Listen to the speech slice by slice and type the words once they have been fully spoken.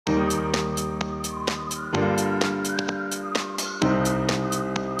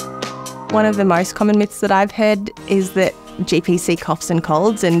One of the most common myths that I've heard is that GPs see coughs and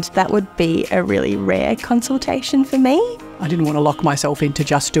colds, and that would be a really rare consultation for me. I didn't want to lock myself into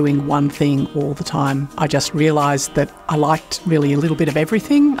just doing one thing all the time. I just realised that I liked really a little bit of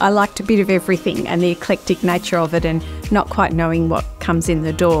everything. I liked a bit of everything and the eclectic nature of it and not quite knowing what comes in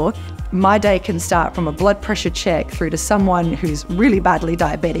the door. My day can start from a blood pressure check through to someone who's really badly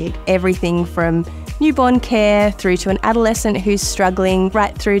diabetic. Everything from newborn care through to an adolescent who's struggling,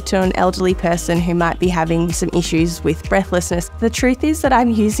 right through to an elderly person who might be having some issues with breathlessness. The truth is that I'm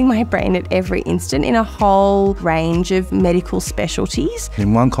using my brain at every instant in a whole range of medical specialties.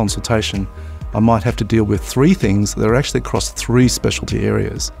 In one consultation, I might have to deal with 3 things that are actually across 3 specialty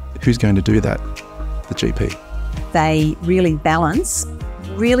areas. Who's going to do that? The GP. They really balance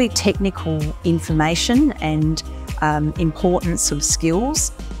really technical information and importance of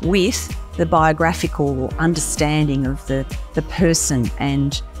skills with the biographical understanding of the person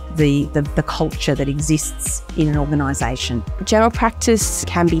and the culture that exists in an organisation. General practice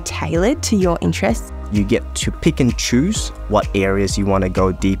can be tailored to your interests. You get to pick and choose what areas you want to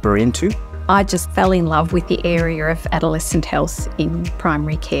go deeper into. I just fell in love with the area of adolescent health in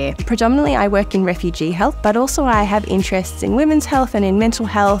primary care. Predominantly I work in refugee health, but also I have interests in women's health and in mental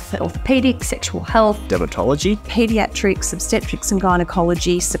health, Orthopaedics, sexual health, Dermatology, paediatrics, obstetrics and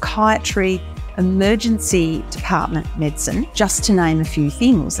gynecology, psychiatry, emergency department medicine, just to name a few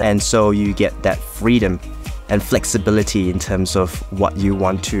things. and so you get that freedom and flexibility in terms of what you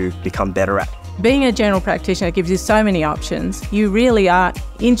want to become better at. Being a general practitioner gives you so many options. You really are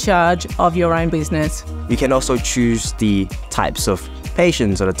in charge of your own business. You can also choose the types of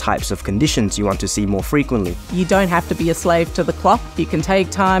patients or the types of conditions you want to see more frequently. You don't have to be a slave to the clock. You can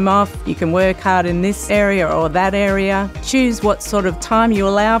take time off. You can work hard in this area or that area. Choose what sort of time you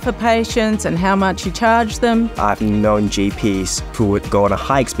allow for patients and how much you charge them. I've known GPs who would go on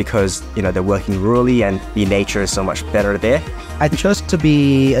hikes because, they're working rurally and the nature is so much better there. I chose to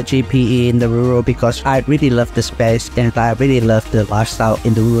be a GP in the rural because I really love the space and I really love the lifestyle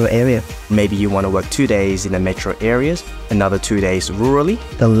in the rural area. Maybe you want to work 2 days in the metro areas, another 2 days rurally.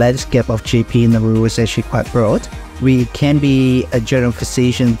 The landscape of GP in the rural is actually quite broad. We can be a general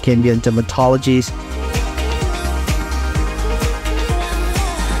physician, can be a dermatologist.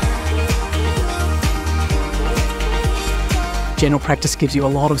 General practice gives you a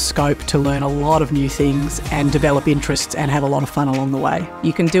lot of scope to learn a lot of new things and develop interests and have a lot of fun along the way.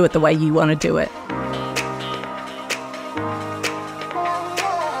 You can do it the way you want to do it.